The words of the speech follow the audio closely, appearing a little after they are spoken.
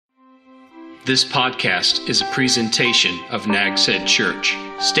This podcast is a presentation of Nags Head Church.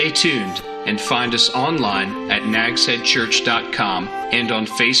 Stay tuned and find us online at nagsheadchurch.com and on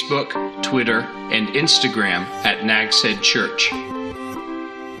Facebook, Twitter, and Instagram at Nags Head Church.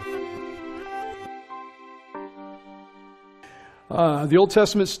 The Old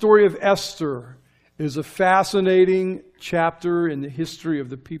Testament story of Esther is a fascinating chapter in the history of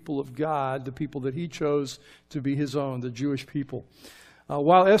the people of God, the people that he chose to be his own, the Jewish people.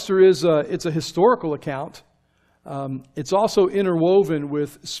 While Esther is it's a historical account, it's also interwoven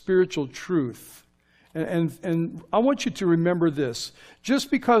with spiritual truth. And I want you to remember this. Just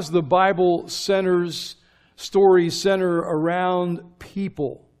because the Bible stories center around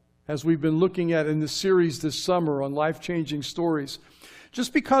people, as we've been looking at in this series this summer on life-changing stories,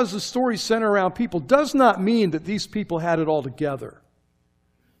 just because the stories center around people does not mean that these people had it all together,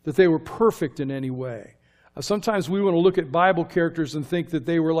 that they were perfect in any way. Sometimes we want to look at Bible characters and think that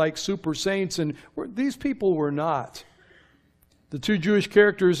they were like super saints, and these people were not. The two Jewish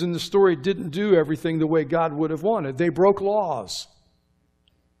characters in the story didn't do everything the way God would have wanted. They broke laws.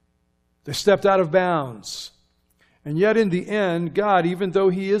 They stepped out of bounds. And yet in the end, God, even though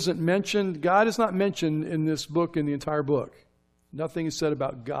He isn't mentioned, God is not mentioned in this book, in the entire book. Nothing is said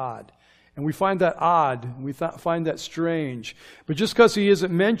about God. And we find that odd. We find that strange. But just because He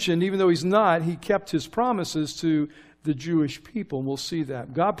isn't mentioned, even though He's not, He kept His promises to the Jewish people. And we'll see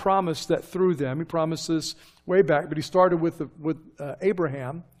that. God promised that through them. He promised this way back, but He started with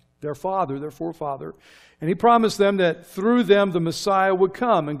Abraham, their father, their forefather. And He promised them that through them the Messiah would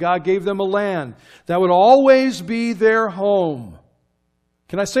come. And God gave them a land that would always be their home.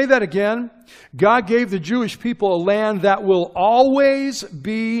 Can I say that again? God gave the Jewish people a land that will always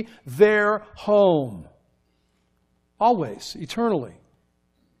be their home. Always, eternally.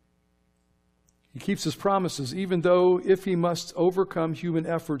 He keeps His promises, even though if He must overcome human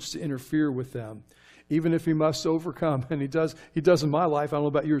efforts to interfere with them. Even if He must overcome, and He does in my life, I don't know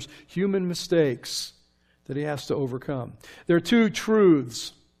about yours, human mistakes that He has to overcome. There are two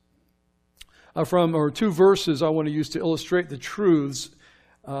truths two verses I want to use to illustrate the truths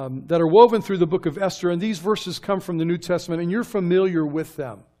that are woven through the book of Esther. And these verses come from the New Testament, and you're familiar with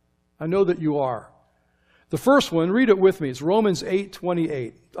them. I know that you are. The first one, read it with me. It's Romans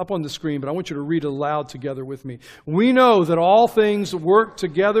 8:28, up on the screen, but I want you to read it aloud together with me. We know that all things work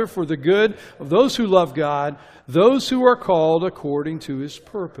together for the good of those who love God, those who are called according to His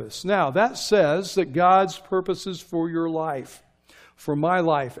purpose. Now, that says that God's purposes for your life, for my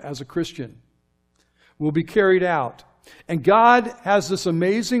life as a Christian, will be carried out. And God has this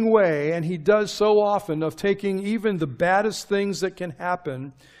amazing way, and He does so often, of taking even the baddest things that can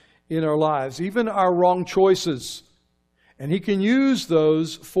happen in our lives, even our wrong choices. And He can use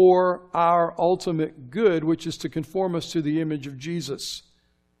those for our ultimate good, which is to conform us to the image of Jesus.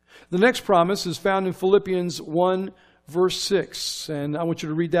 The next promise is found in Philippians 1, verse 6. And I want you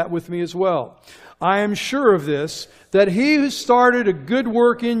to read that with me as well. I am sure of this, that He who started a good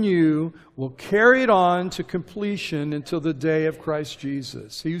work in you will carry it on to completion until the day of Christ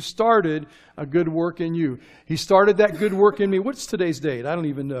Jesus. He who started a good work in you. He started that good work in me. What's today's date? I don't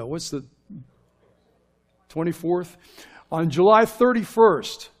even know. What's the 24th? On July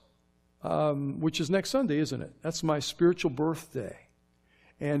 31st, which is next Sunday, isn't it? That's my spiritual birthday.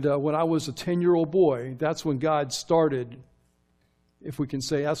 And when I was a 10-year-old boy, that's when God started, if we can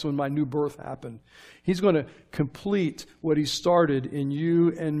say, that's when my new birth happened. He's going to complete what He started in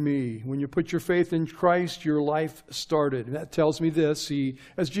you and me. When you put your faith in Christ, your life started. And that tells me this. He,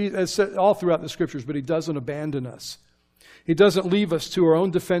 as said all throughout the Scriptures, but He doesn't abandon us. He doesn't leave us to our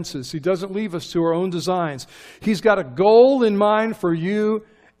own defenses. He doesn't leave us to our own designs. He's got a goal in mind for you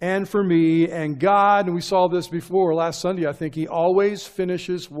and for me. And God, and we saw this before last Sunday, I think, He always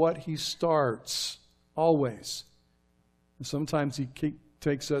finishes what He starts. Always. Sometimes He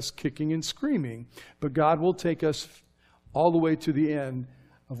takes us kicking and screaming, but God will take us all the way to the end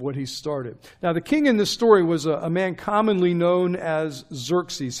of what He started. Now, the king in this story was a man commonly known as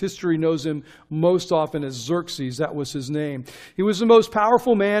Xerxes. History knows him most often as Xerxes. That was his name. He was the most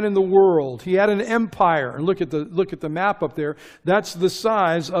powerful man in the world. He had an empire. And look at the map up there. That's the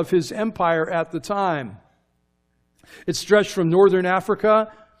size of his empire at the time. It stretched from northern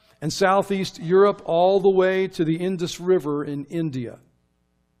Africa and southeast Europe all the way to the Indus River in India.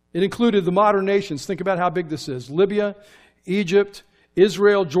 It included the modern nations. Think about how big this is. Libya, Egypt,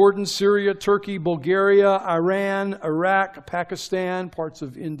 Israel, Jordan, Syria, Turkey, Bulgaria, Iran, Iraq, Pakistan, parts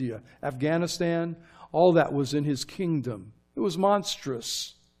of India, Afghanistan. All that was in his kingdom. It was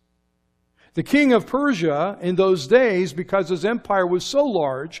monstrous. The king of Persia in those days, because his empire was so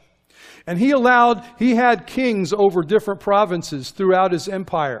large, and he had kings over different provinces throughout his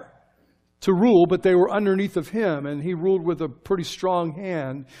empire. to rule, but they were underneath of him, and he ruled with a pretty strong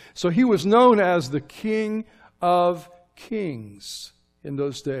hand. So he was known as the King of Kings in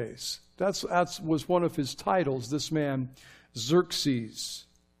those days. That was one of his titles, this man, Xerxes.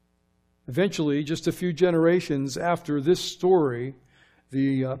 Eventually, just a few generations after this story,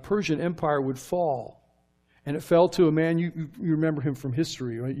 the Persian Empire would fall. And it fell to a man, you remember him from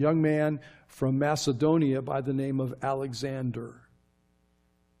history, a young man from Macedonia by the name of Alexander.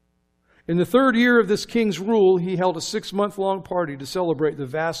 In the 3rd year of this king's rule, he held a 6-month-long party to celebrate the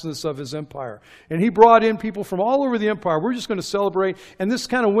vastness of his empire. And he brought in people from all over the empire. We're just going to celebrate. And this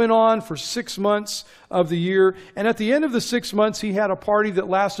kind of went on for 6 months of the year. And at the end of the 6 months, he had a party that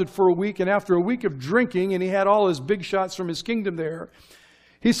lasted for a week. And after a week of drinking, and he had all his big shots from his kingdom there,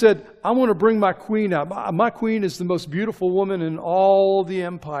 he said, I want to bring my queen out. My queen is the most beautiful woman in all the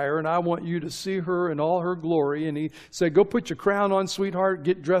empire, and I want you to see her in all her glory. And he said, go put your crown on, sweetheart.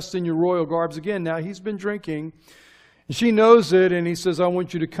 Get dressed in your royal garbs. Again, now he's been drinking, and she knows it, and he says, I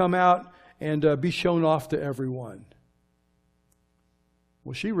want you to come out and be shown off to everyone.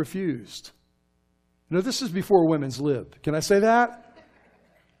 Well, she refused. You know, this is before women's lib. Can I say that?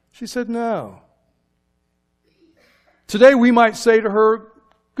 She said no. Today we might say to her,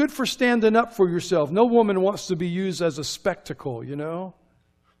 good for standing up for yourself. No woman wants to be used as a spectacle, you know.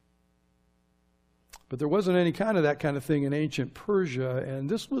 But there wasn't any that kind of thing in ancient Persia, and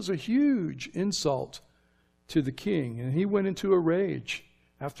this was a huge insult to the king. And he went into a rage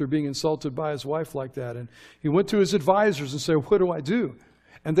after being insulted by his wife like that. And he went to his advisors and said, what do I do?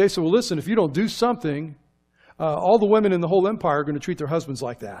 And they said, well, listen, if you don't do something, all the women in the whole empire are going to treat their husbands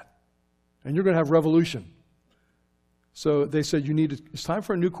like that. And you're going to have revolution. So they said, it's time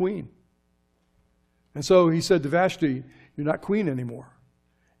for a new queen. And so he said to Vashti, you're not queen anymore.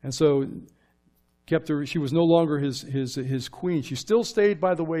 And so kept her. She was no longer his queen. She still stayed,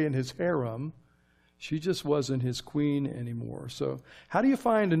 by the way, in his harem. She just wasn't his queen anymore. So how do you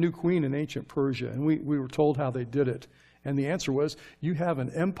find a new queen in ancient Persia? And we were told how they did it. And the answer was, you have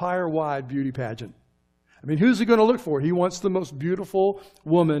an empire-wide beauty pageant. I mean, who's he going to look for? He wants the most beautiful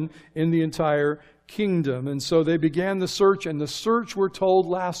woman in the entire kingdom. And so they began the search, and the search, we're told,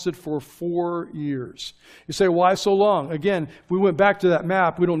 lasted for 4 years. You say, why so long? Again, if we went back to that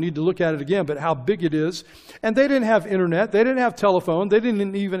map, we don't need to look at it again, but how big it is. And they didn't have internet. They didn't have telephone. They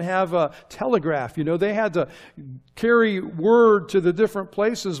didn't even have a telegraph. You know, they had to carry word to the different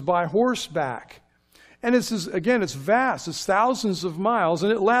places by horseback. And it's vast. It's thousands of miles,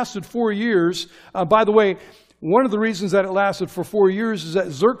 and it lasted 4 years. By the way, one of the reasons that it lasted for 4 years is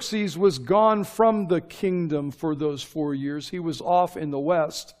that Xerxes was gone from the kingdom for those 4 years. He was off in the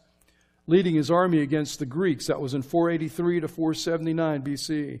west, leading his army against the Greeks. That was in 483 to 479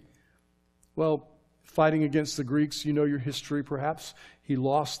 BC. Well, fighting against the Greeks, you know your history perhaps. He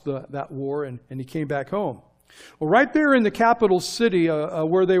lost that war, and he came back home. Well, right there in the capital city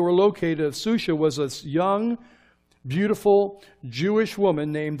where they were located, Susha, was a young, beautiful Jewish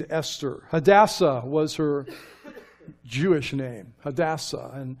woman named Esther. Hadassah was her Jewish name,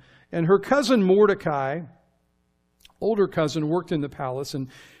 Hadassah. And her cousin Mordecai, older cousin, worked in the palace. And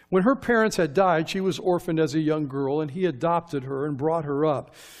when her parents had died, she was orphaned as a young girl, and he adopted her and brought her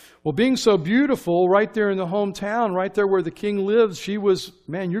up. Well, being so beautiful, right there in the hometown, right there where the king lives, she was,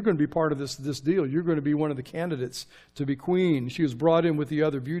 man, you're going to be part of this deal. You're going to be one of the candidates to be queen. She was brought in with the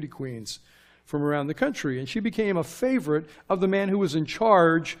other beauty queens from around the country. And she became a favorite of the man who was in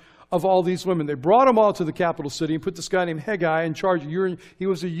charge of all these women. They brought them all to the capital city and put this guy named Hegai in charge. He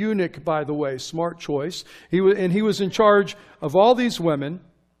was a eunuch, by the way, smart choice. He was in charge of all these women.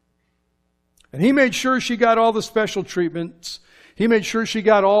 And he made sure she got all the special treatments. He made sure she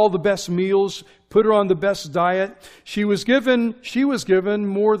got all the best meals, put her on the best diet. She was given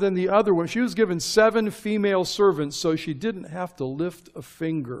more than the other one. She was given 7 female servants, so she didn't have to lift a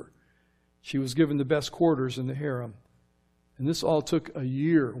finger. She was given the best quarters in the harem. And this all took a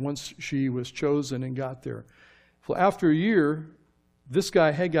year once she was chosen and got there. Well, after a year, this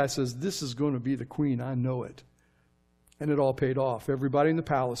guy, Hegai, says, this is going to be the queen. I know it. And it all paid off. Everybody in the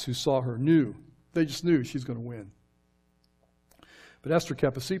palace who saw her knew. They just knew she's going to win. But Esther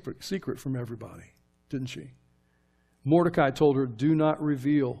kept a secret from everybody, didn't she? Mordecai told her, do not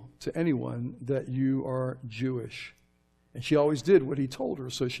reveal to anyone that you are Jewish. And she always did what he told her,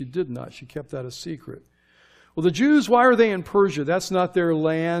 so she did not. She kept that a secret. Well, the Jews, why are they in Persia? That's not their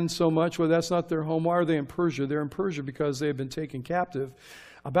land so much. Well, that's not their home. Why are they in Persia? They're in Persia because they have been taken captive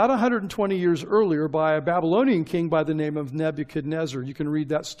about 120 years earlier by a Babylonian king by the name of Nebuchadnezzar. You can read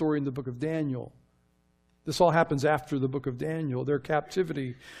that story in the book of Daniel. This all happens after the book of Daniel. Their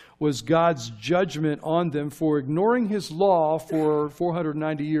captivity was God's judgment on them for ignoring His law for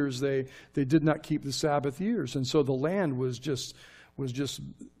 490 years. They did not keep the Sabbath years. And so the land was just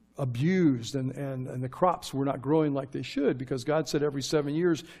abused, and the crops were not growing like they should, because God said every 7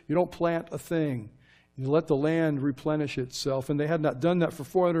 years, you don't plant a thing. You let the land replenish itself. And they had not done that for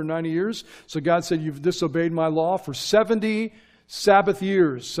 490 years. So God said, you've disobeyed my law for 70 Sabbath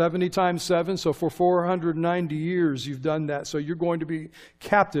years, 70 times 7. So for 490 years you've done that. So you're going to be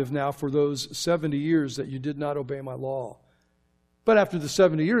captive now for those 70 years that you did not obey my law. But after the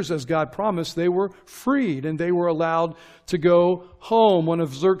 70 years, as God promised, they were freed and they were allowed to go home. One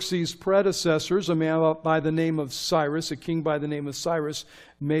of Xerxes' predecessors, a man by the name of Cyrus, a king by the name of Cyrus,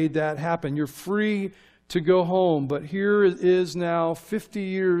 made that happen. You're free to go home. But here it is now 50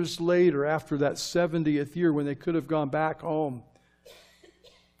 years later, after that 70th year, when they could have gone back home.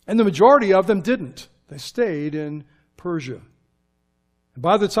 And the majority of them didn't. They stayed in Persia. And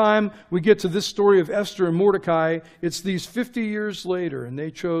by the time we get to this story of Esther and Mordecai, it's these 50 years later, and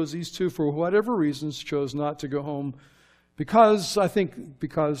these two, for whatever reasons, chose not to go home because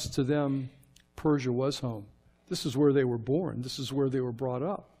to them, Persia was home. This is where they were born. This is where they were brought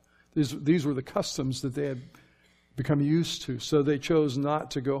up. These were the customs that they had become used to, so they chose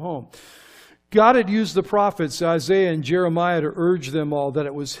not to go home. God had used the prophets, Isaiah and Jeremiah, to urge them all that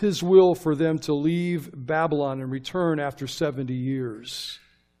it was His will for them to leave Babylon and return after 70 years.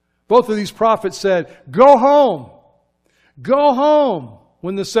 Both of these prophets said, go home. Go home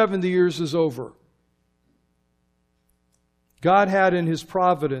when the 70 years is over. God had in His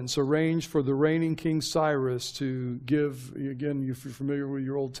providence arranged for the reigning King Cyrus to give, again, if you're familiar with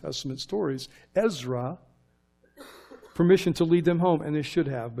your Old Testament stories, Ezra permission to lead them home, and they should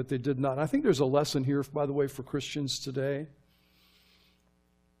have, but they did not. I think there's a lesson here, by the way, for Christians today.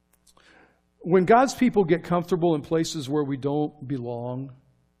 When God's people get comfortable in places where we don't belong,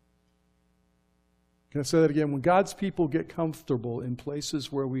 can I say that again? When God's people get comfortable in places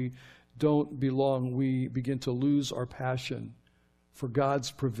where we don't belong, we begin to lose our passion for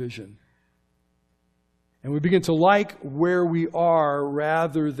God's provision. And we begin to like where we are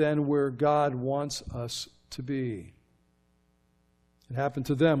rather than where God wants us to be. It happened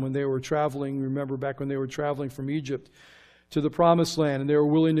to them when they were traveling. Remember back when they were traveling from Egypt to the Promised Land and they were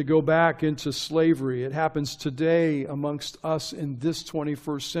willing to go back into slavery. It happens today amongst us in this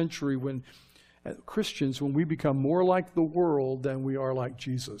 21st century when Christians, when we become more like the world than we are like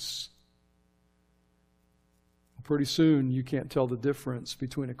Jesus. Pretty soon you can't tell the difference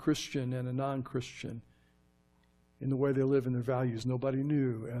between a Christian and a non-Christian in the way they live and their values. Nobody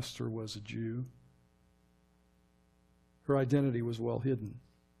knew Esther was a Jew. Her identity was well hidden.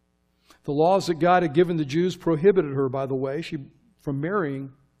 The laws that God had given the Jews prohibited her, by the way, from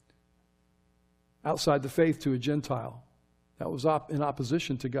marrying outside the faith to a Gentile. That was in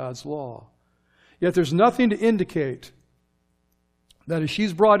opposition to God's law. Yet there's nothing to indicate that as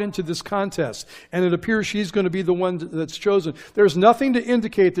she's brought into this contest, and it appears she's going to be the one that's chosen, there's nothing to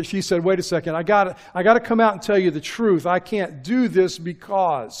indicate that she said, wait a second, I got to come out and tell you the truth. I can't do this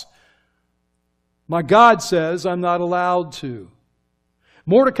because my God says I'm not allowed to.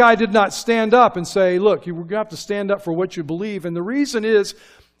 Mordecai did not stand up and say, look, you're going to have to stand up for what you believe. And the reason is,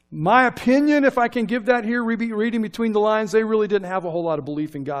 my opinion, if I can give that here, reading between the lines, they really didn't have a whole lot of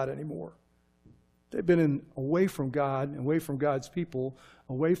belief in God anymore. They've been away from God, away from God's people,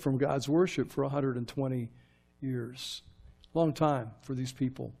 away from God's worship for 120 years. Long time for these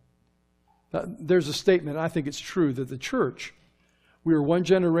people. There's a statement, I think it's true, that the church, we are one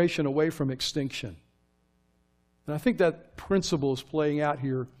generation away from extinction. And I think that principle is playing out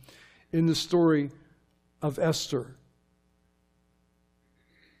here in the story of Esther.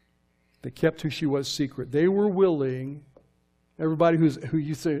 They kept who she was secret. They were willing. Everybody who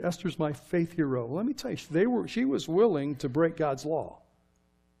you say, Esther's my faith hero. Well, let me tell you, she was willing to break God's law.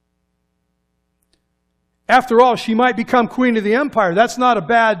 After all, she might become queen of the empire. That's not a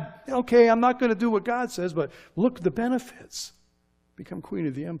bad, okay, I'm not going to do what God says, but look at the benefits. Become queen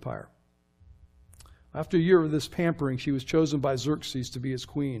of the empire. After a year of this pampering, she was chosen by Xerxes to be his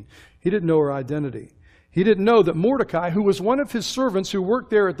queen. He didn't know her identity. He didn't know that Mordecai, who was one of his servants who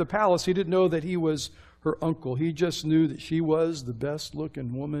worked there at the palace, he didn't know that he was her uncle. He just knew that she was the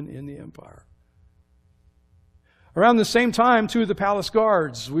best-looking woman in the empire. Around the same time, two of the palace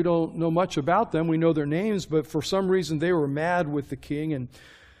guards, we don't know much about them. We know their names, but for some reason they were mad with the king and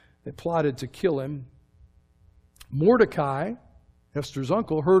they plotted to kill him. Mordecai, Esther's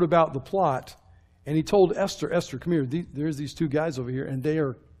uncle, heard about the plot, and he told Esther, come here, there's these two guys over here, and they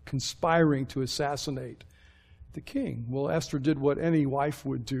are conspiring to assassinate the king. Well, Esther did what any wife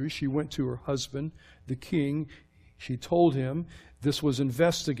would do. She went to her husband, the king. She told him. This was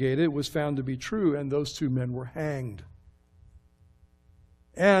investigated. It was found to be true, and those two men were hanged.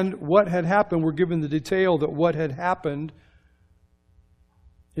 And what had happened, we're given the detail that what had happened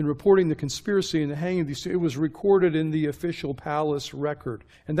in reporting the conspiracy and the hanging of these two, it was recorded in the official palace record.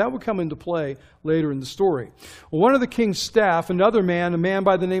 And that would come into play later in the story. Well, one of the king's staff, another man, a man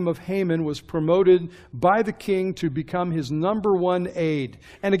by the name of Haman, was promoted by the king to become his number one aide.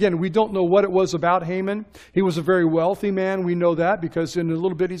 And again, we don't know what it was about Haman. He was a very wealthy man. We know that because in a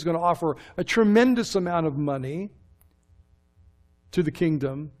little bit he's going to offer a tremendous amount of money to the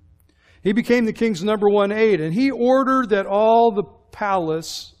kingdom. He became the king's number one aide, and he ordered that all the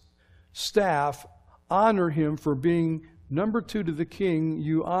palace staff honor him for being number two to the king.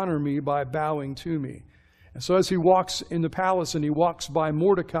 You honor me by bowing to me. And so as he walks in the palace and he walks by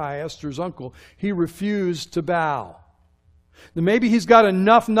Mordecai, Esther's uncle, he refused to bow. Now maybe he's got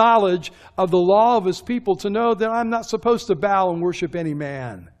enough knowledge of the law of his people to know that I'm not supposed to bow and worship any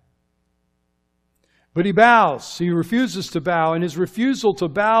man. But he bows. He refuses to bow, and his refusal to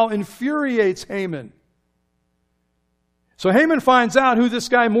bow infuriates Haman. So Haman finds out who this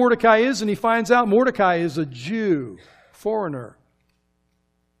guy Mordecai is, and he finds out Mordecai is a Jew, foreigner.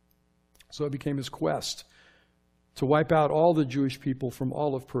 So it became his quest to wipe out all the Jewish people from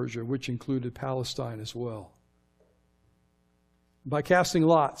all of Persia, which included Palestine as well. By casting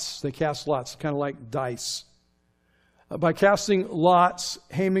lots, they cast lots, kind of like dice. By casting lots,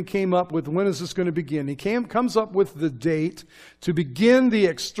 Haman came up with, when is this going to begin? He comes up with the date to begin the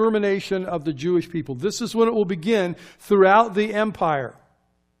extermination of the Jewish people. This is when it will begin throughout the empire.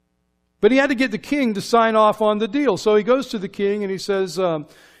 But he had to get the king to sign off on the deal. So he goes to the king and he says,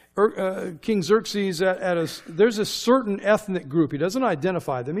 King Xerxes, there's a certain ethnic group. He doesn't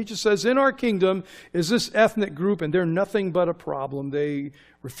identify them. He just says, in our kingdom is this ethnic group, and they're nothing but a problem. They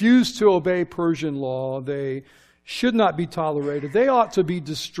refuse to obey Persian law. They should not be tolerated. They ought to be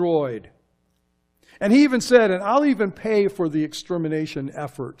destroyed. And he even said, and I'll even pay for the extermination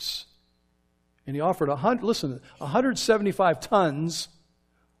efforts. And he offered 175 tons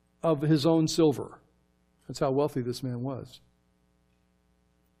of his own silver. That's how wealthy this man was.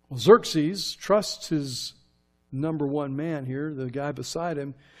 Well, Xerxes trusts his number one man here, the guy beside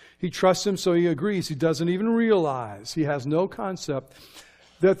him. He trusts him, so he agrees. He doesn't even realize, he has no concept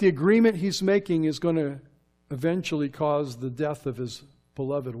that the agreement he's making is going to eventually caused the death of his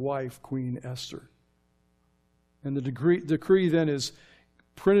beloved wife, Queen Esther. And the decree then is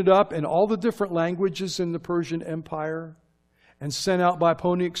printed up in all the different languages in the Persian Empire and sent out by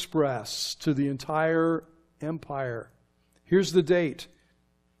Pony Express to the entire empire. Here's the date.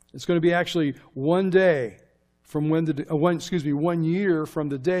 It's going to be actually 1 day from when 1 year from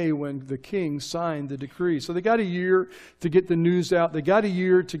the day when the king signed the decree. So they got a year to get the news out. They got a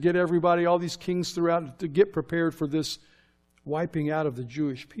year to get everybody, all these kings throughout, to get prepared for this wiping out of the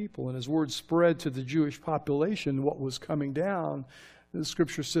Jewish people. And as word spread to the Jewish population, what was coming down, the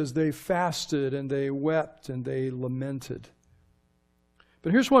scripture says they fasted and they wept and they lamented.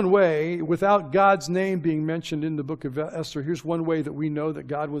 But here's one way, without God's name being mentioned in the book of Esther, here's one way that we know that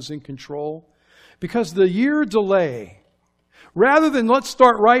God was in control. Because the year delay, rather than let's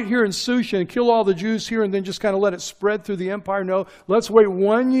start right here in Susha and kill all the Jews here and then just kind of let it spread through the empire, no, let's wait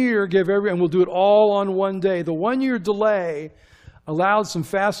 1 year, and we'll do it all on 1 day. The 1 year delay allowed some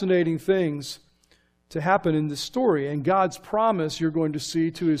fascinating things to happen in this story, and God's promise you're going to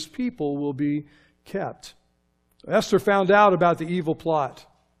see to his people will be kept. Esther found out about the evil plot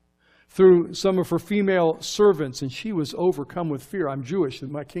through some of her female servants, and she was overcome with fear. I'm Jewish, and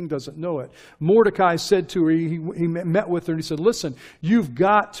my king doesn't know it. Mordecai said to her, he met with her, and he said, listen, you've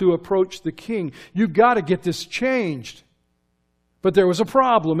got to approach the king. You've got to get this changed. But there was a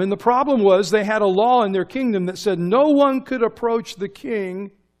problem, and the problem was they had a law in their kingdom that said no one could approach the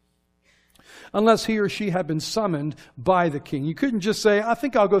king unless he or she had been summoned by the king. You couldn't just say, I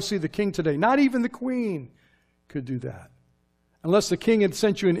think I'll go see the king today. Not even the queen could do that. Unless the king had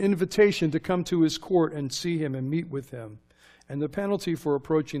sent you an invitation to come to his court and see him and meet with him. And the penalty for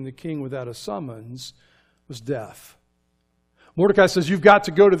approaching the king without a summons was death. Mordecai says, you've got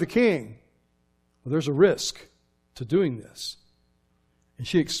to go to the king. Well, there's a risk to doing this. And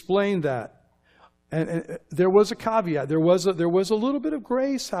she explained that. And there was a caveat. There was a little bit of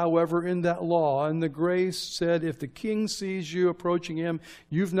grace, however, in that law. And the grace said, if the king sees you approaching him,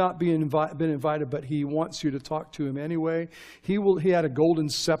 you've not been invited, but he wants you to talk to him anyway. He had a golden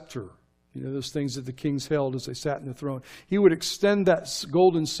scepter. You know, those things that the kings held as they sat in the throne. He would extend that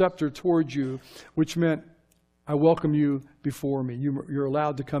golden scepter towards you, which meant, I welcome you before me. You're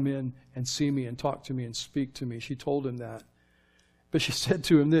allowed to come in and see me and talk to me and speak to me. She told him that. But she said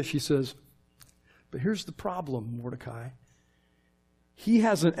to him this, she says, but here's the problem, Mordecai. He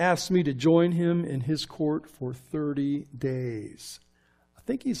hasn't asked me to join him in his court for 30 days. I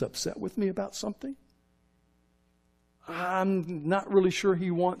think he's upset with me about something. I'm not really sure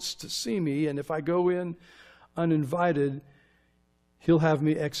he wants to see me, and if I go in uninvited, he'll have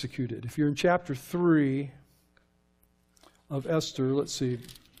me executed. If you're in chapter 3 of Esther, let's see.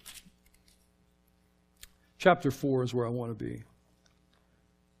 Chapter 4 is where I want to be.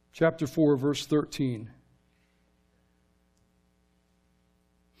 Chapter 4, verse 13.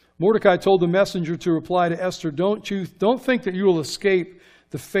 Mordecai told the messenger to reply to Esther, don't think that you will escape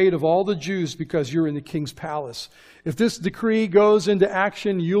the fate of all the Jews because you're in the king's palace. If this decree goes into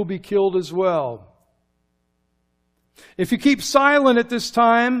action, you'll be killed as well. If you keep silent at this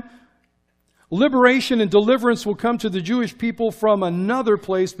time, liberation and deliverance will come to the Jewish people from another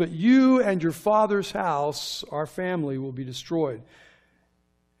place, but you and your father's house, our family, will be destroyed.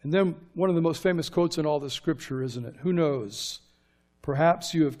 And then one of the most famous quotes in all the scripture, isn't it? Who knows?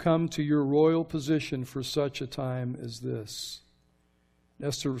 Perhaps you have come to your royal position for such a time as this.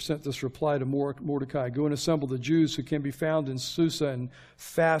 Esther sent this reply to Mordecai, go and assemble the Jews who can be found in Susa and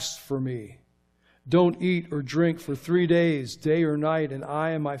fast for me. Don't eat or drink for 3 days, day or night, and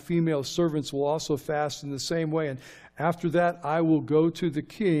I and my female servants will also fast in the same way. And after that, I will go to the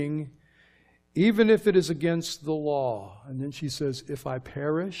king, even if it is against the law. And then she says, if I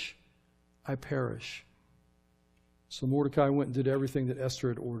perish, I perish. So Mordecai went and did everything that Esther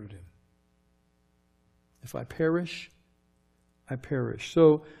had ordered him. If I perish, I perish.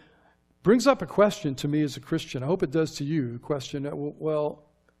 So brings up a question to me as a Christian. I hope it does to you. A question, well,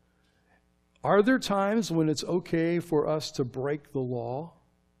 are there times when it's okay for us to break the law?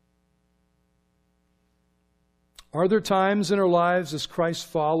 Are there times in our lives as Christ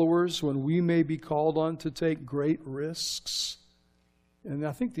followers when we may be called on to take great risks? And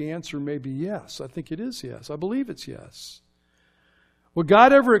I think the answer may be yes. I think it is yes. I believe it's yes. Would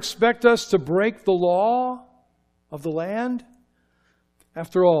God ever expect us to break the law of the land?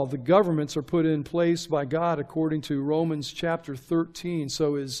 After all, the governments are put in place by God according to Romans chapter 13.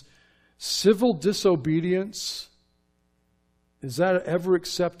 So is civil disobedience, is that ever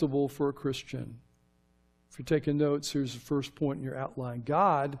acceptable for a Christian? If you're taking notes, here's the first point in your outline.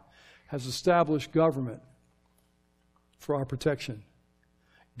 God has established government for our protection.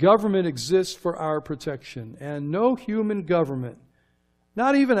 Government exists for our protection, and no human government,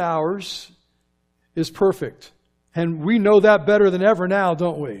 not even ours, is perfect. And we know that better than ever now,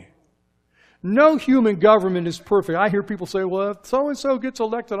 don't we? No human government is perfect. I hear people say, well, if so-and-so gets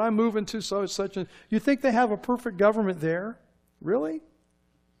elected, I'm moving to such and... You think they have a perfect government there? Really?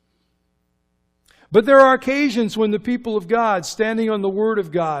 But there are occasions when the people of God, standing on the Word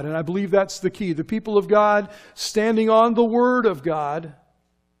of God, and I believe that's the key, the people of God standing on the Word of God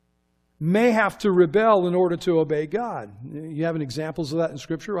may have to rebel in order to obey God. You have examples of that in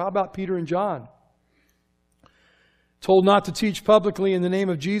Scripture. How about Peter and John? Told not to teach publicly in the name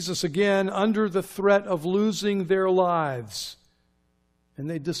of Jesus again under the threat of losing their lives. And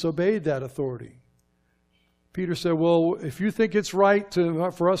they disobeyed that authority. Peter said, well, if you think it's right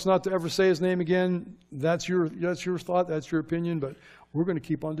for us not to ever say his name again, that's your thought, that's your opinion, but we're going to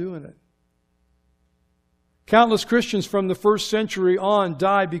keep on doing it. Countless Christians from the first century on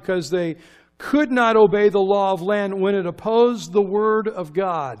died because they could not obey the law of land when it opposed the Word of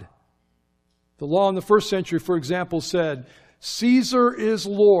God. The law in the first century, for example, said, Caesar is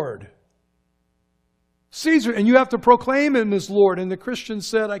Lord. Caesar, and you have to proclaim him as Lord. And the Christian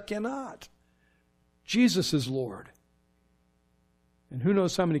said, I cannot. Jesus is Lord. And who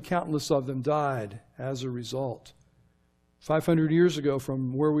knows how many countless of them died as a result. 500 years ago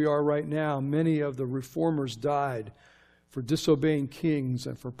from where we are right now, many of the reformers died for disobeying kings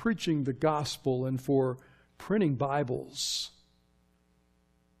and for preaching the gospel and for printing Bibles.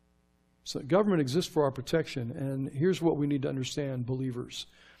 So government exists for our protection, and here's what we need to understand, believers.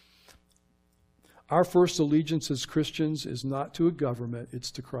 Our first allegiance as Christians is not to a government,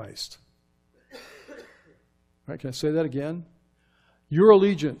 it's to Christ. All right, can I say that again? Your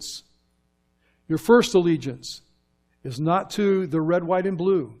allegiance, your first allegiance, is not to the red, white, and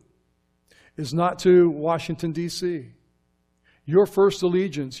blue, is not to Washington, D.C. Your first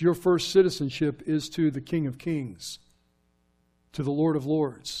allegiance, your first citizenship is to the King of Kings, to the Lord of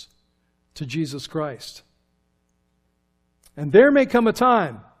Lords, to Jesus Christ. And there may come a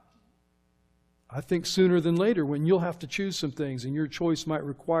time, I think sooner than later, when you'll have to choose some things, and your choice might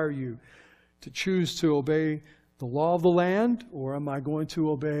require you to choose to obey the law of the land, or am I going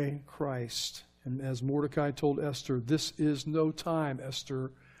to obey Christ? And as Mordecai told Esther, this is no time,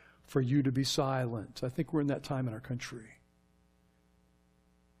 Esther, for you to be silent. I think we're in that time in our country.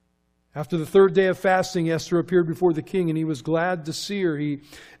 After the third day of fasting, Esther appeared before the king, and he was glad to see her. He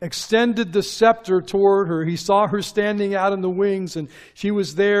extended the scepter toward her. He saw her standing out in the wings, and she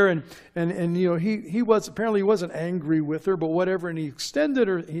was there. And he wasn't angry with her, but whatever. And he extended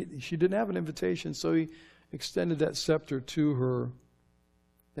her. She didn't have an invitation, so he extended that scepter to her.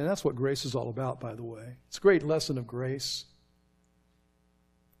 And that's what grace is all about, by the way. It's a great lesson of grace.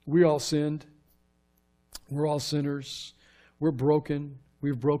 We all sinned. We're all sinners. We're broken.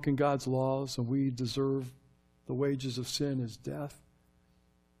 We've broken God's laws, and we deserve the wages of sin is death.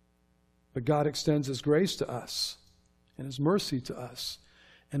 But God extends His grace to us and His mercy to us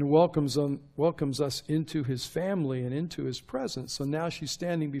and welcomes us into His family and into His presence. So now she's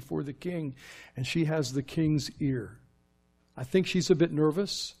standing before the king, and she has the king's ear. I think she's a bit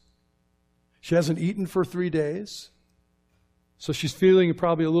nervous. She hasn't eaten for 3 days, so she's feeling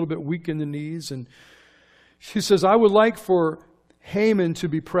probably a little bit weak in the knees. And she says, I would like for Haman to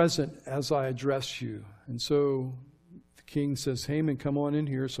be present as I address you. And so the king says, Haman, come on in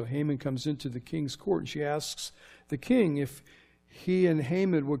here. So Haman comes into the king's court, and she asks the king if he and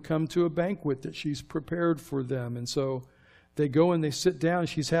Haman would come to a banquet that she's prepared for them. And so they go and they sit down.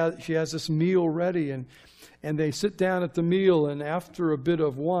 She has this meal ready, and they sit down at the meal, and after a bit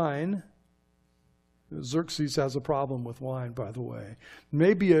of wine, Xerxes has a problem with wine, by the way.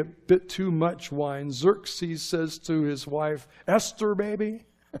 Maybe a bit too much wine. Xerxes says to his wife, Esther, baby,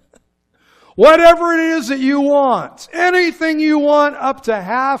 whatever it is that you want, anything you want up to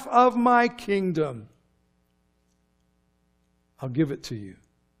half of my kingdom, I'll give it to you.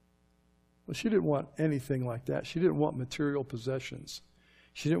 Well, she didn't want anything like that. She didn't want material possessions.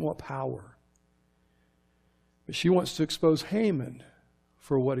 She didn't want power. But she wants to expose Haman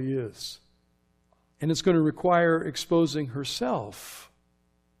for what he is. And it's going to require exposing herself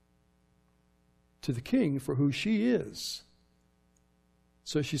to the king for who she is.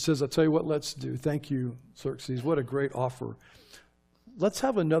 So she says, I'll tell you what, let's do. Thank you, Xerxes. What a great offer. Let's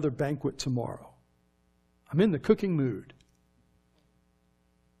have another banquet tomorrow. I'm in the cooking mood.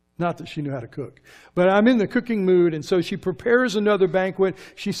 Not that she knew how to cook, but I'm in the cooking mood. And so she prepares another banquet.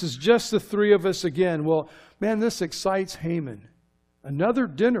 She says, just the three of us again. Well, man, this excites Haman. Another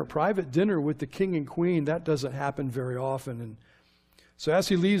dinner, private dinner with the king and queen, that doesn't happen very often. And so as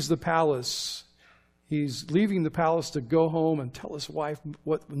he leaves the palace, he's leaving the palace to go home and tell his wife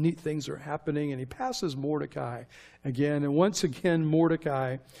what neat things are happening. And he passes Mordecai again. And once again,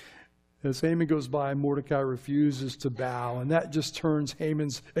 Mordecai, as Haman goes by, Mordecai refuses to bow. And that just turns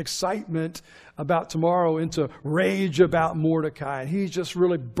Haman's excitement about tomorrow into rage about Mordecai. He's just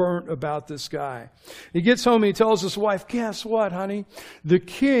really burnt about this guy. He gets home and he tells his wife, guess what, honey? The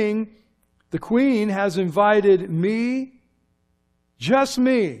queen has invited me, just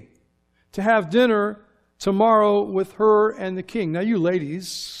me, to have dinner tomorrow with her and the king. Now you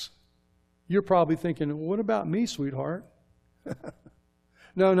ladies, you're probably thinking, what about me, sweetheart?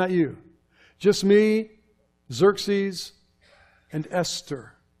 No, not you. Just me, Xerxes, and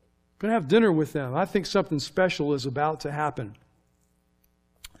Esther. Going to have dinner with them. I think something special is about to happen.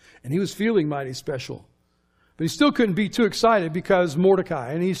 And he was feeling mighty special. But he still couldn't be too excited because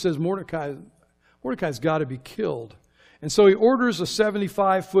Mordecai. And he says, Mordecai's got to be killed. And so he orders a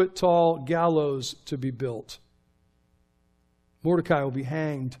 75-foot tall gallows to be built. Mordecai will be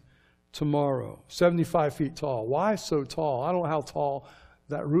hanged tomorrow. 75 feet tall. Why so tall? I don't know how tall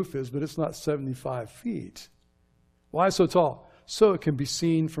that roof is, but it's not 75 feet. Why so tall? So it can be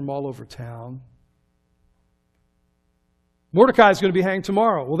seen from all over town. Mordecai is going to be hanged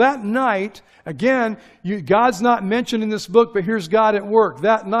tomorrow. Well, that night, again, God's not mentioned in this book, but here's God at work.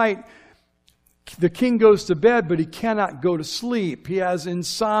 That night, the king goes to bed, but he cannot go to sleep. He has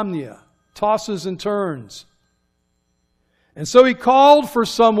insomnia, tosses and turns. And so he called for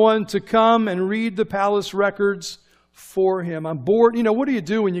someone to come and read the palace records for him. I'm bored. What do you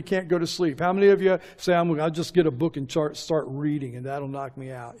do when you can't go to sleep? How many of you say, I'll just get a book and start reading, and that'll knock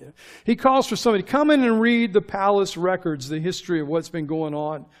me out? He calls for somebody, come in and read the palace records, the history of what's been going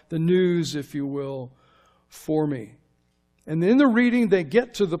on, the news, if you will, for me. And in the reading, they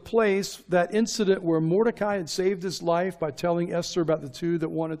get to the place, that incident where Mordecai had saved his life by telling Esther about the two that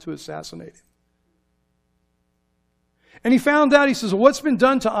wanted to assassinate him. And he found out, he says, what's been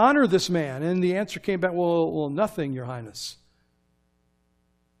done to honor this man? And the answer came back, well, nothing, Your Highness.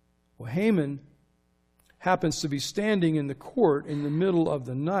 Well, Haman happens to be standing in the court in the middle of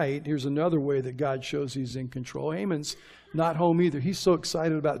the night. Here's another way that God shows he's in control. Haman's not home either. He's so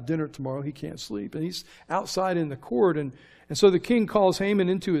excited about dinner tomorrow, he can't sleep. And he's outside in the court, and And so the king calls Haman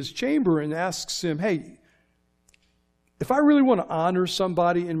into his chamber and asks him, hey, if I really want to honor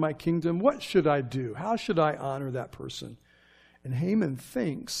somebody in my kingdom, what should I do? How should I honor that person? And Haman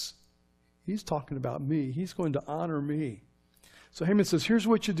thinks, he's talking about me. He's going to honor me. So Haman says, here's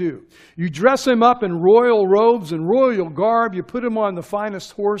what you do. You dress him up in royal robes and royal garb. You put him on the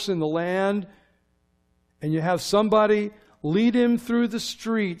finest horse in the land. And you have somebody lead him through the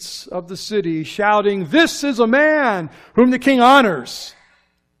streets of the city shouting, this is a man whom the king honors.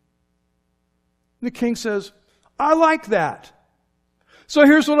 And the king says, I like that. So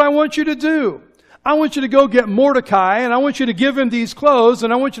here's what I want you to do. I want you to go get Mordecai, and I want you to give him these clothes,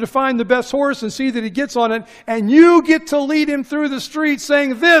 and I want you to find the best horse and see that he gets on it, and you get to lead him through the streets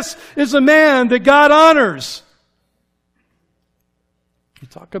saying, this is a man that God honors. You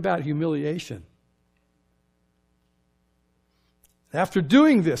talk about humiliation. After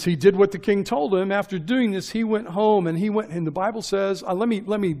doing this, he did what the king told him. After doing this, he went home, and the Bible says, let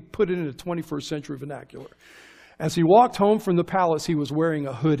me put it in a 21st century vernacular. As he walked home from the palace, he was wearing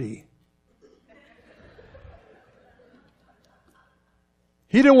a hoodie.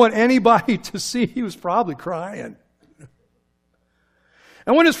 He didn't want anybody to see. He was probably crying.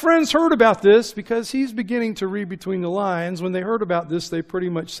 And when his friends heard about this, because he's beginning to read between the lines, when they heard about this, they pretty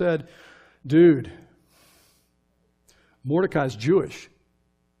much said, dude, Mordecai's Jewish.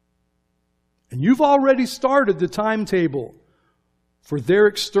 And you've already started the timetable for their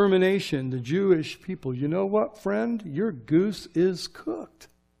extermination, the Jewish people. You know what, friend? Your goose is cooked.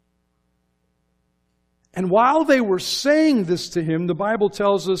 And while they were saying this to him, the Bible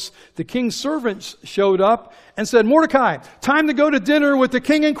tells us the king's servants showed up and said, Mordecai, time to go to dinner with the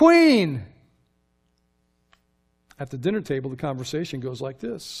king and queen. At the dinner table, the conversation goes like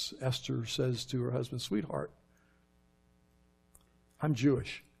this. Esther says to her husband, sweetheart, I'm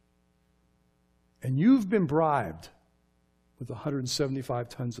Jewish. And you've been bribed with 175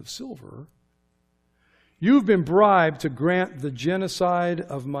 tons of silver. You've been bribed to grant the genocide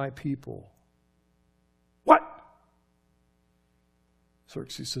of my people. What?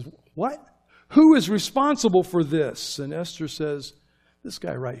 Xerxes says, what? Who is responsible for this? And Esther says, this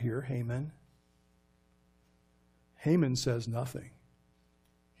guy right here, Haman. Haman says nothing.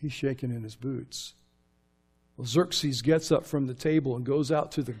 He's shaking in his boots. Well, Xerxes gets up from the table and goes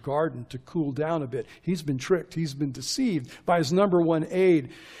out to the garden to cool down a bit. He's been tricked. He's been deceived by his number one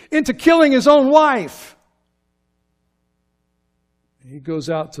aide into killing his own wife. He goes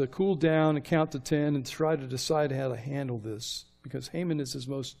out to cool down and count to 10 and try to decide how to handle this, because Haman is his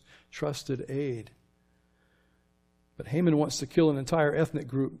most trusted aide. But Haman wants to kill an entire ethnic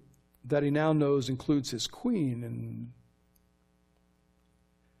group that he now knows includes his queen. And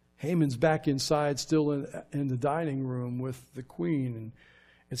Haman's back inside, still in the dining room with the queen, and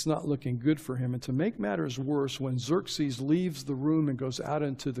it's not looking good for him. And to make matters worse, when Xerxes leaves the room and goes out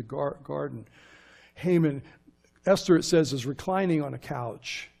into the garden, Haman, Esther, it says, is reclining on a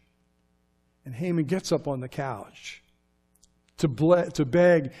couch. And Haman gets up on the couch to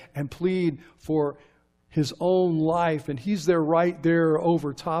beg and plead for his own life. And he's there right there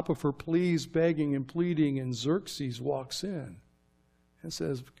over top of her, please, begging and pleading. And Xerxes walks in and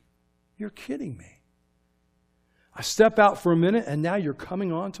says, you're kidding me. I step out for a minute and now you're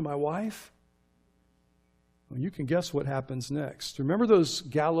coming on to my wife? Well, you can guess what happens next. Remember those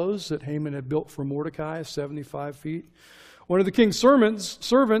gallows that Haman had built for Mordecai, 75 feet? One of the king's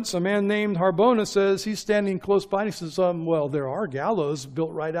servants, a man named Harbona, says he's standing close by and he says, well, there are gallows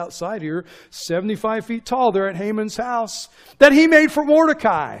built right outside here, 75 feet tall. They're at Haman's house that he made for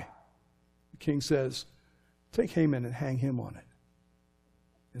Mordecai. The king says, take Haman and hang him on it.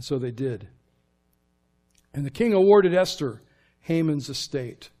 And so they did. And the king awarded Esther Haman's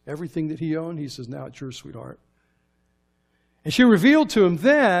estate. Everything that he owned, he says, now it's yours, sweetheart. And she revealed to him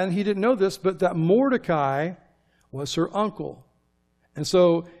then, he didn't know this, but that Mordecai was her uncle. And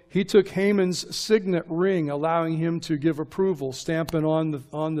so he took Haman's signet ring, allowing him to give approval, stamping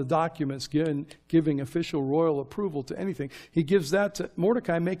on the documents, giving official royal approval to anything. He gives that to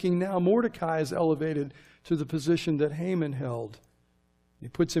Mordecai, making now Mordecai is elevated to the position that Haman held. He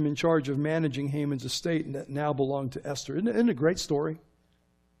puts him in charge of managing Haman's estate, and that now belonged to Esther. Isn't it a great story?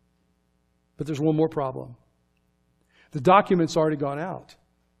 But there's one more problem. The document's already gone out,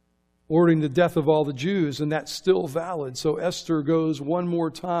 ordering the death of all the Jews, and that's still valid. So Esther goes one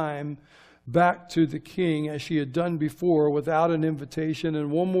more time back to the king as she had done before without an invitation, and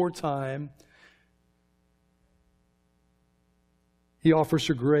one more time he offers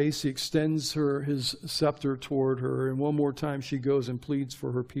her grace. He extends his scepter toward her. And one more time she goes and pleads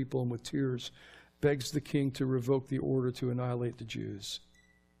for her people and with tears begs the king to revoke the order to annihilate the Jews.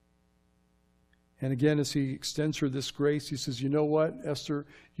 And again, as he extends her this grace, he says, you know what, Esther,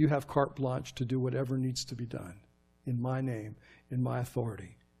 you have carte blanche to do whatever needs to be done in my name, in my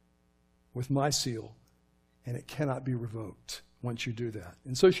authority, with my seal, and it cannot be revoked once you do that.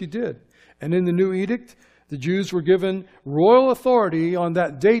 And so she did. And in the new edict, the Jews were given royal authority on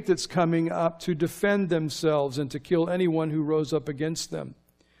that date that's coming up to defend themselves and to kill anyone who rose up against them.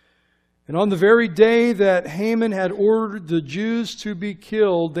 And on the very day that Haman had ordered the Jews to be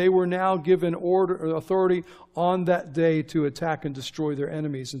killed, they were now given authority on that day to attack and destroy their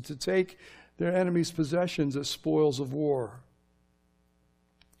enemies and to take their enemies' possessions as spoils of war.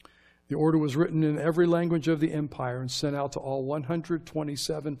 The order was written in every language of the empire and sent out to all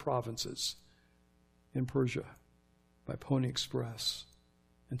 127 provinces in Persia by Pony Express.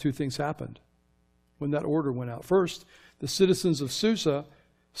 And two things happened when that order went out. First, the citizens of Susa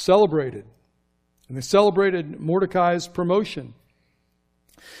celebrated. And they celebrated Mordecai's promotion.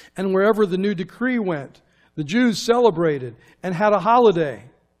 And wherever the new decree went, the Jews celebrated and had a holiday.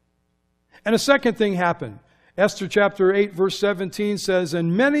 And a second thing happened. Esther chapter 8 verse 17 says,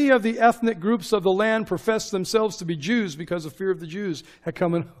 and many of the ethnic groups of the land professed themselves to be Jews because the fear of the Jews had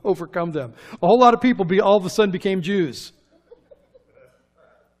come and overcome them. A whole lot of people all of a sudden became Jews.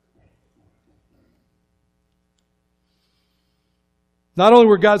 Not only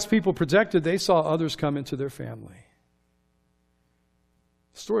were God's people protected, they saw others come into their family.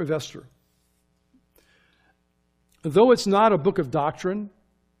 The story of Esther. Though it's not a book of doctrine,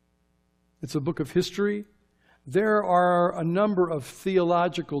 it's a book of history, there are a number of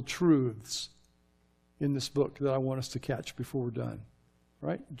theological truths in this book that I want us to catch before we're done.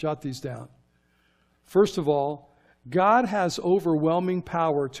 Right? Jot these down. First of all, God has overwhelming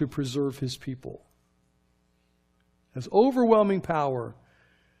power to preserve His people. Has overwhelming power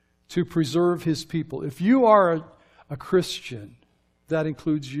to preserve His people. If you are a Christian, that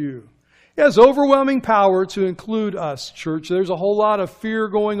includes you. He has overwhelming power to include us, church. There's a whole lot of fear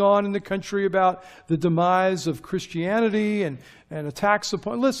going on in the country about the demise of Christianity and attacks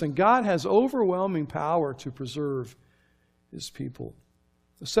upon. Listen, God has overwhelming power to preserve His people.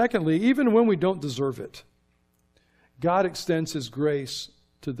 Secondly, even when we don't deserve it, God extends His grace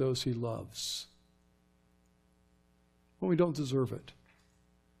to those He loves. When we don't deserve it.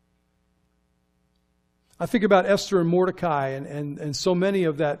 I think about Esther and Mordecai and so many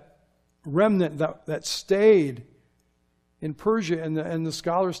of that remnant that stayed in Persia, and the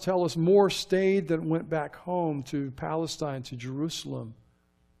scholars tell us more stayed than went back home to Palestine, to Jerusalem.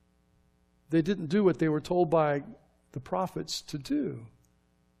 They didn't do what they were told by the prophets to do.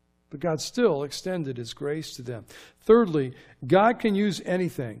 But God still extended His grace to them. Thirdly, God can use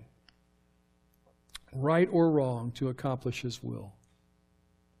anything, right or wrong, to accomplish His will.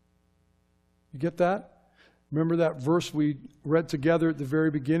 You get that? Remember that verse we read together at the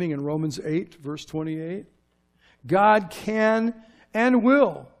very beginning in Romans 8, verse 28? God can and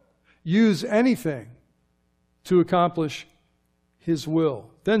will use anything to accomplish His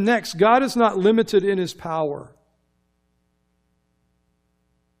will. Then next, God is not limited in His power.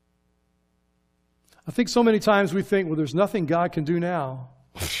 I think so many times we think, well, there's nothing God can do now.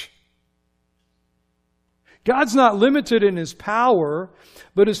 God's not limited in His power,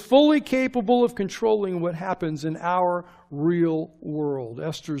 but is fully capable of controlling what happens in our real world.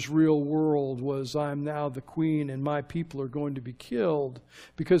 Esther's real world was, I'm now the queen and my people are going to be killed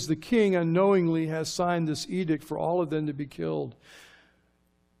because the king unknowingly has signed this edict for all of them to be killed.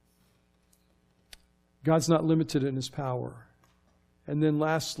 God's not limited in His power. And then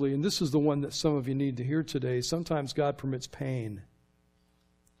lastly, and this is the one that some of you need to hear today, sometimes God permits pain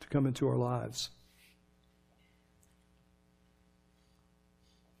to come into our lives.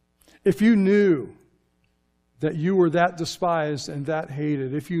 If you knew that you were that despised and that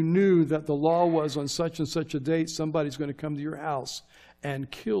hated, if you knew that the law was on such and such a date, somebody's going to come to your house and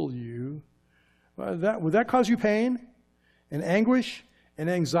kill you, would that cause you pain and anguish and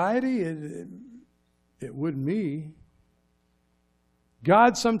anxiety? It would me.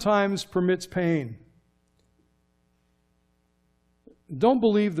 God sometimes permits pain. Don't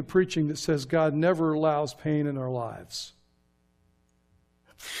believe the preaching that says God never allows pain in our lives.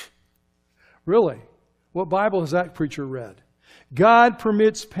 Really? What Bible has that preacher read? God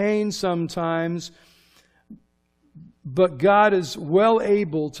permits pain sometimes, but God is well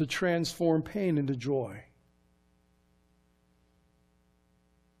able to transform pain into joy.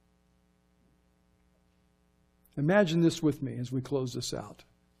 Imagine this with me as we close this out.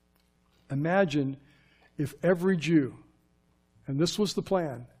 Imagine if every Jew, and this was the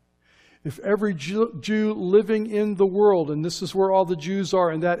plan, if every Jew living in the world, and this is where all the Jews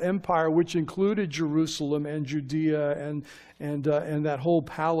are in that empire, which included Jerusalem and Judea and that whole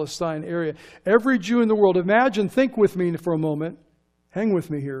Palestine area, every Jew in the world, think with me for a moment, hang with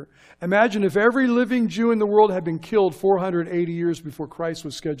me here. Imagine if every living Jew in the world had been killed 480 years before Christ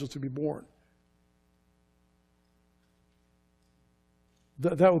was scheduled to be born.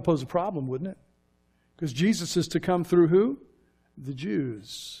 That would pose a problem, wouldn't it? Because Jesus is to come through who? The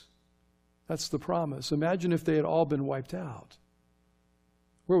Jews. That's the promise. Imagine if they had all been wiped out.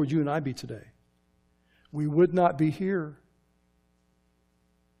 Where would you and I be today? We would not be here.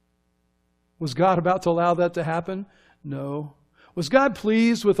 Was God about to allow that to happen? No. Was God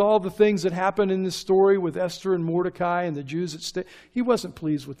pleased with all the things that happened in this story with Esther and Mordecai and the Jews at stake? He wasn't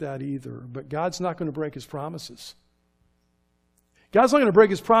pleased with that either. But God's not going to break His promises. God's not going to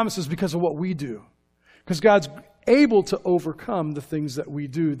break His promises because of what we do. Because God's able to overcome the things that we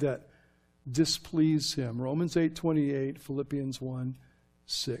do that displease Him. Romans 8:28, Philippians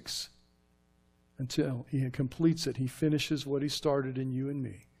 1:6. Until He completes it, He finishes what He started in you and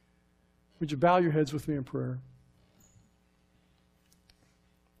me. Would you bow your heads with me in prayer?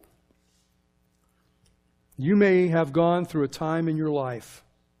 You may have gone through a time in your life.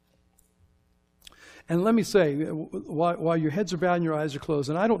 And let me say, while your heads are bowed and your eyes are closed,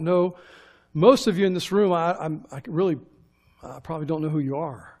 and I don't know, most of you in this room, I probably don't know who you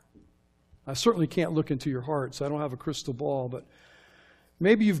are. I certainly can't look into your hearts. I don't have a crystal ball, but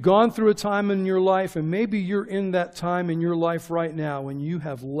maybe you've gone through a time in your life, and maybe you're in that time in your life right now when you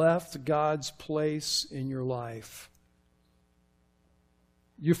have left God's place in your life.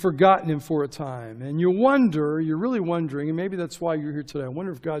 You've forgotten Him for a time, and you're really wondering, and maybe that's why you're here today. I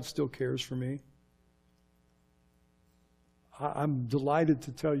wonder if God still cares for me. I'm delighted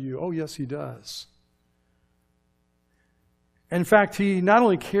to tell you, oh yes, He does. In fact, He not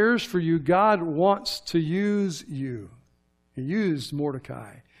only cares for you, God wants to use you. He used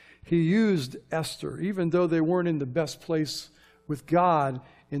Mordecai. He used Esther, even though they weren't in the best place with God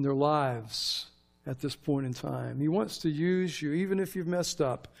in their lives at this point in time. He wants to use you, even if you've messed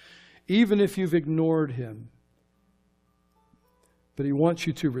up, even if you've ignored Him. But He wants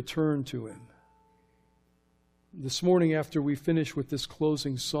you to return to Him. This morning, after we finish with this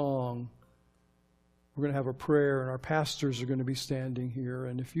closing song, we're going to have a prayer, and our pastors are going to be standing here.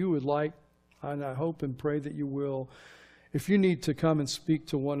 And if you would like, and I hope and pray that you will, if you need to come and speak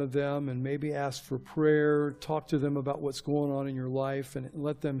to one of them and maybe ask for prayer, talk to them about what's going on in your life, and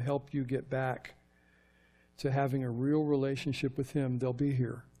let them help you get back to having a real relationship with Him, they'll be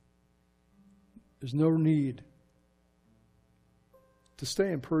here. There's no need to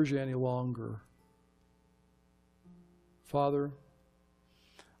stay in Persia any longer. Father,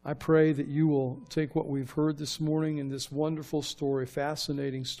 I pray that you will take what we've heard this morning in this wonderful story,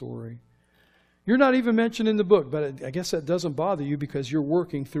 fascinating story. You're not even mentioned in the book, but I guess that doesn't bother you because you're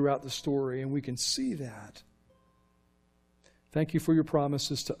working throughout the story, and we can see that. Thank you for your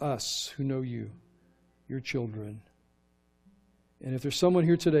promises to us who know you, your children. And if there's someone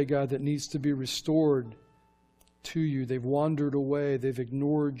here today, God, that needs to be restored to you, they've wandered away, they've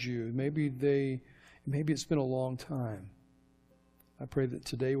ignored you, maybe it's been a long time. I pray that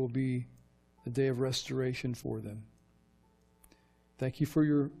today will be the day of restoration for them. Thank you for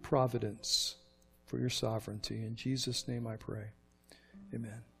your providence, for your sovereignty. In Jesus' name I pray.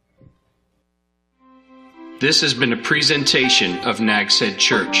 Amen. This has been a presentation of Nags Head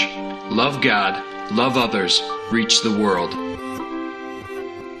Church. Love God, love others, reach the world.